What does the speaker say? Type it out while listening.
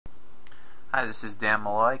Hi, this is Dan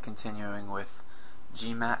Malloy continuing with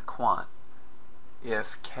GMAT Quant.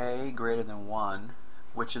 If k greater than 1,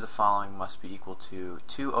 which of the following must be equal to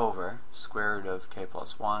 2 over square root of k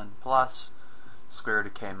plus 1 plus square root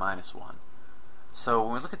of k minus 1? So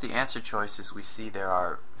when we look at the answer choices, we see there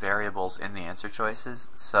are variables in the answer choices.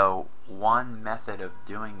 So one method of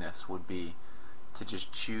doing this would be to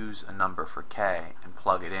just choose a number for k and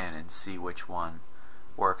plug it in and see which one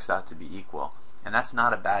works out to be equal. And that's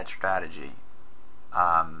not a bad strategy.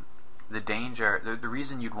 The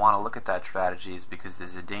reason you'd want to look at that strategy is because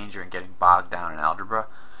there's a danger in getting bogged down in algebra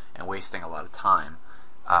and wasting a lot of time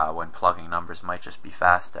when plugging numbers might just be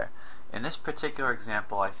faster. In this particular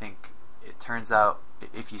example, I think it turns out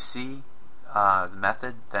if you see the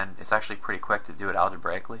method, then it's actually pretty quick to do it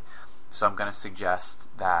algebraically. So I'm going to suggest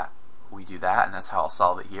that we do that, and that's how I'll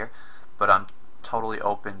solve it here. But I'm totally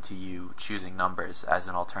open to you choosing numbers as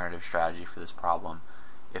an alternative strategy for this problem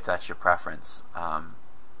if that's your preference.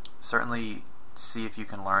 Certainly see if you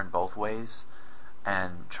can learn both ways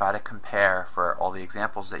and try to compare for all the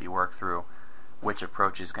examples that you work through which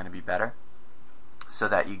approach is going to be better, so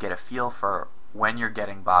that you get a feel for when you're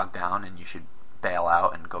getting bogged down and you should bail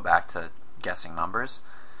out and go back to guessing numbers,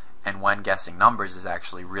 and when guessing numbers is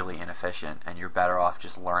actually really inefficient and you're better off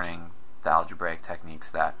just learning the algebraic techniques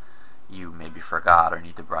that you maybe forgot or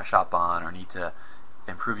need to brush up on or need to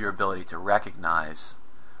improve your ability to recognize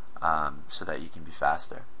so that you can be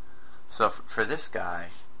faster. So for this guy,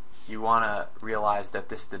 you want to realize that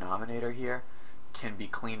this denominator here can be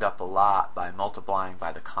cleaned up a lot by multiplying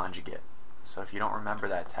by the conjugate. So if you don't remember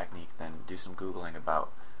that technique, then do some Googling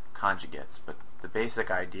about conjugates. But the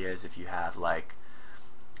basic idea is if you have like,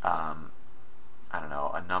 I don't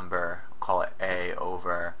know, a number, call it a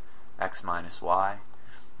over x minus y,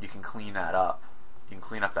 you can clean that up. You can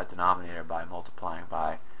clean up that denominator by multiplying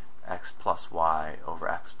by x plus y over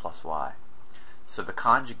x plus y. So the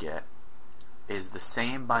conjugate is the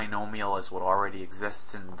same binomial as what already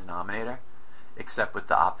exists in the denominator, except with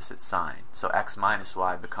the opposite sign. So x minus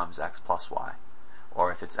y becomes x plus y.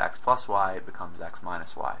 Or if it's x plus y, it becomes x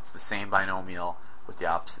minus y. It's the same binomial with the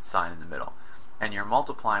opposite sign in the middle. And you're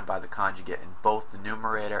multiplying by the conjugate in both the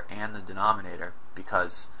numerator and the denominator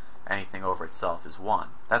because anything over itself is 1.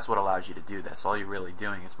 That's what allows you to do this. All you're really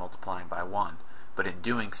doing is multiplying by 1. But in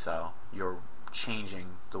doing so, you're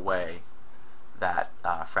changing the way that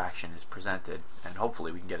fraction is presented, and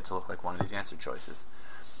hopefully we can get it to look like one of these answer choices.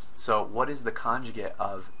 So what is the conjugate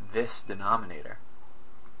of this denominator?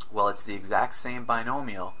 Well, it's the exact same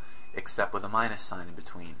binomial except with a minus sign in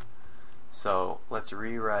between. So let's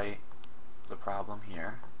rewrite the problem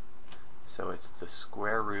here. So it's the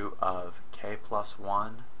square root of k plus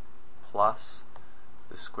 1 plus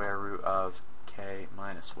the square root of k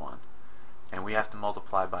minus 1. And we have to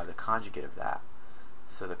multiply by the conjugate of that.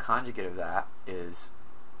 So the conjugate of that is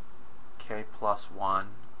k plus 1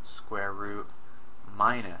 square root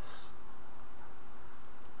minus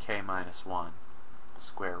k minus 1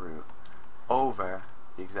 square root over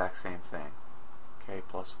the exact same thing, k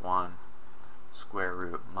plus 1 square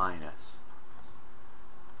root minus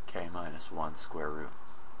k minus 1 square root.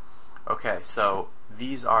 Okay, so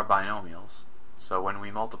these are binomials. So when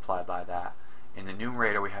we multiply by that, in the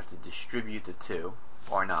numerator we have to distribute the 2,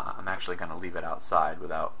 or not. I'm actually going to leave it outside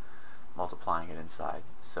without multiplying it inside.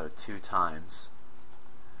 So 2 times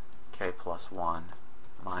k plus 1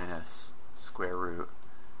 minus square root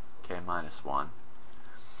k minus 1.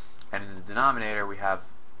 And in the denominator we have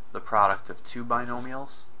the product of 2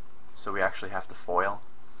 binomials, so we actually have to FOIL.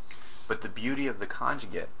 But the beauty of the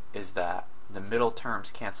conjugate is that the middle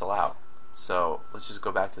terms cancel out. So let's just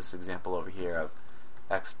go back to this example over here of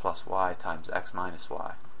x plus y times x minus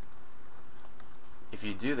y. If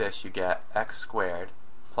you do this, you get x squared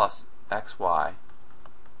plus xy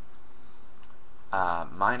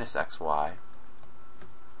minus xy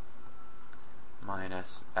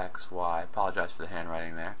minus xy, apologize for the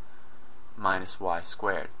handwriting there, minus y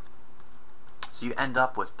squared. So you end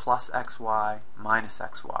up with plus xy minus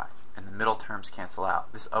xy, and the middle terms cancel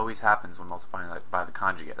out. This always happens when multiplying by the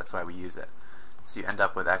conjugate. That's why we use it. So you end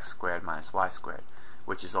up with x squared minus y squared,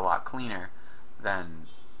 which is a lot cleaner than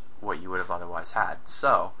what you would have otherwise had.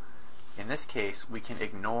 So in this case we can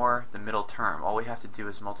ignore the middle term. All we have to do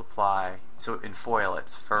is multiply. So in FOIL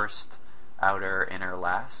it's first, outer, inner,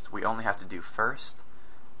 last. We only have to do first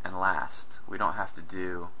and last. We don't have to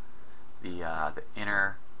do the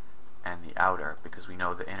inner and the outer, because we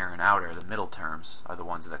know the inner and outer, the middle terms, are the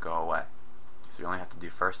ones that go away. So we only have to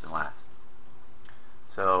do first and last.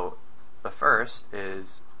 So the first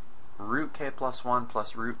is root k plus 1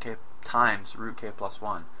 plus root k times root k plus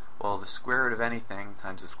 1. Well, the square root of anything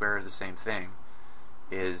times the square root of the same thing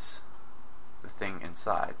is the thing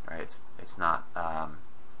inside, right? It's not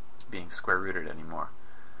being square rooted anymore.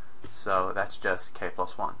 So that's just k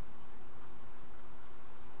plus 1.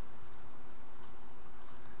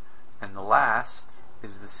 And the last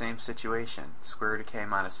is the same situation. Square root of k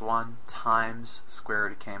minus 1 times square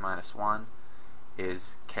root of k minus 1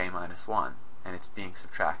 is k minus 1, and it's being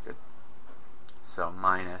subtracted. So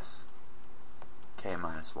minus k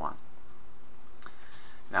minus 1.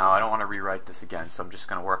 Now I don't want to rewrite this again, so I'm just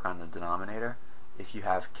going to work on the denominator. If you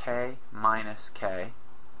have k minus k,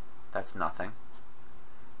 that's nothing.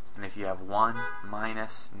 And if you have 1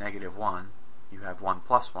 minus negative 1, you have 1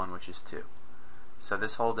 plus 1, which is 2. So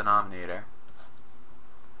this whole denominator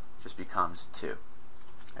just becomes 2.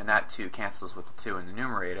 And that 2 cancels with the 2 in the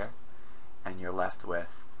numerator, and you're left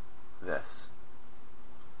with this.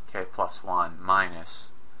 K plus 1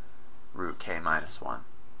 minus root k minus 1,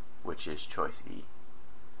 which is choice E.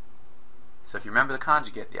 So if you remember the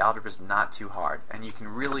conjugate, the algebra is not too hard, and you can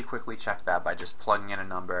really quickly check that by just plugging in a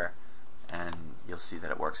number, and you'll see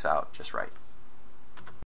that it works out just right.